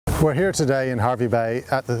We're here today in Hervey Bay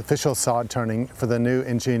at the official sod turning for the new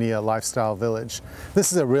Ingenia Lifestyle Village.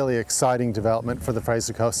 This is a really exciting development for the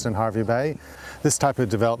Fraser Coast and Hervey Bay. This type of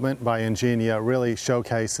development by Ingenia really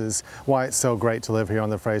showcases why it's so great to live here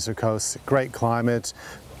on the Fraser Coast. Great climate,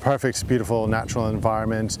 perfect, beautiful natural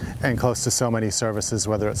environment, and close to so many services,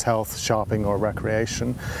 whether it's health, shopping, or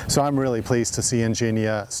recreation. So I'm really pleased to see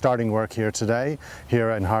Ingenia starting work here today, here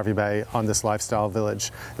in Hervey Bay on this lifestyle village.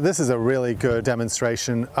 This is a really good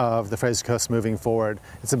demonstration of the Fraser Coast moving forward.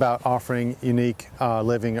 It's about offering unique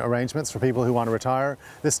living arrangements for people who want to retire.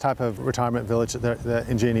 This type of retirement village that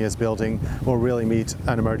Ingenia is building will really meet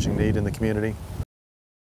an emerging need in the community.